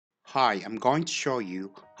Hi, I'm going to show you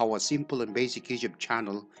how a simple and basic YouTube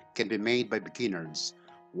channel can be made by beginners.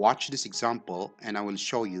 Watch this example and I will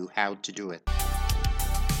show you how to do it.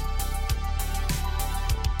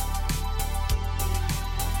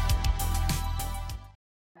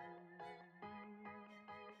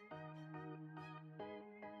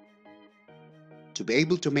 To be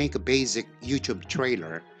able to make a basic YouTube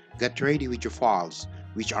trailer, get ready with your files,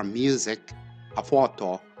 which are music, a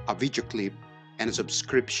photo, a video clip, and a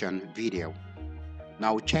subscription video.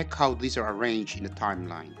 Now check how these are arranged in the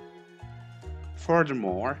timeline.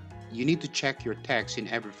 Furthermore, you need to check your text in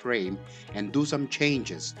every frame and do some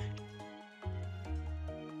changes.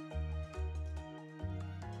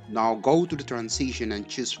 Now go to the transition and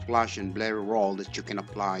choose flash and blur roll that you can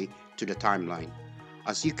apply to the timeline.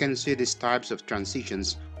 As you can see, these types of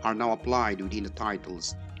transitions are now applied within the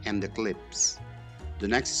titles and the clips. The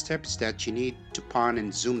next step is that you need to pan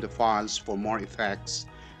and zoom the files for more effects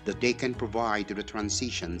that they can provide to the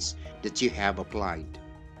transitions that you have applied.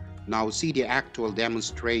 Now see the actual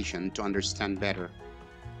demonstration to understand better.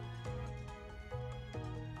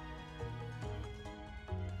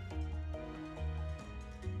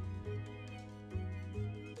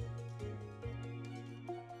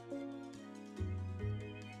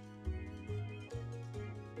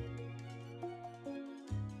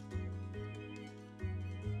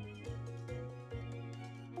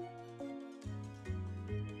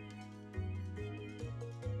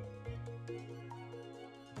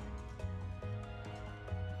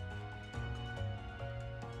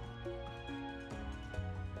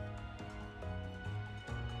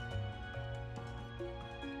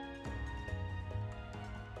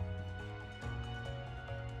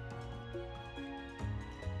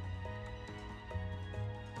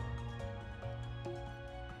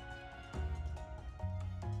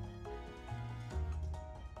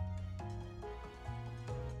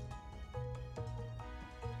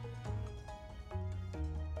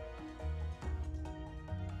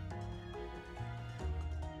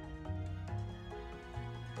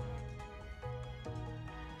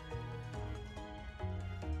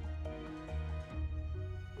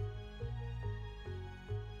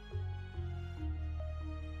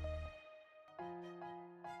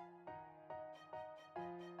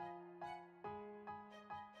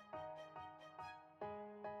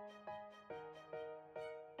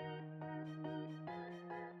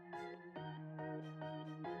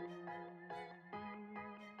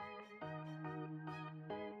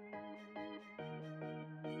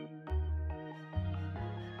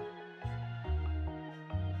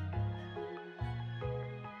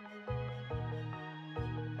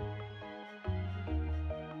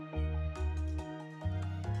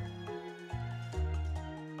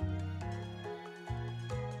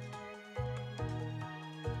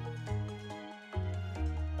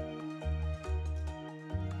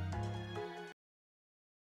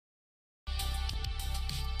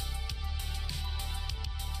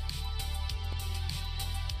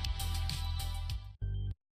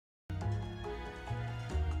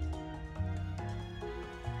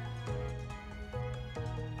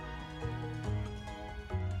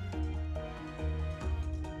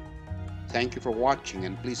 Thank you for watching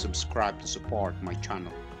and please subscribe to support my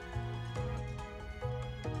channel.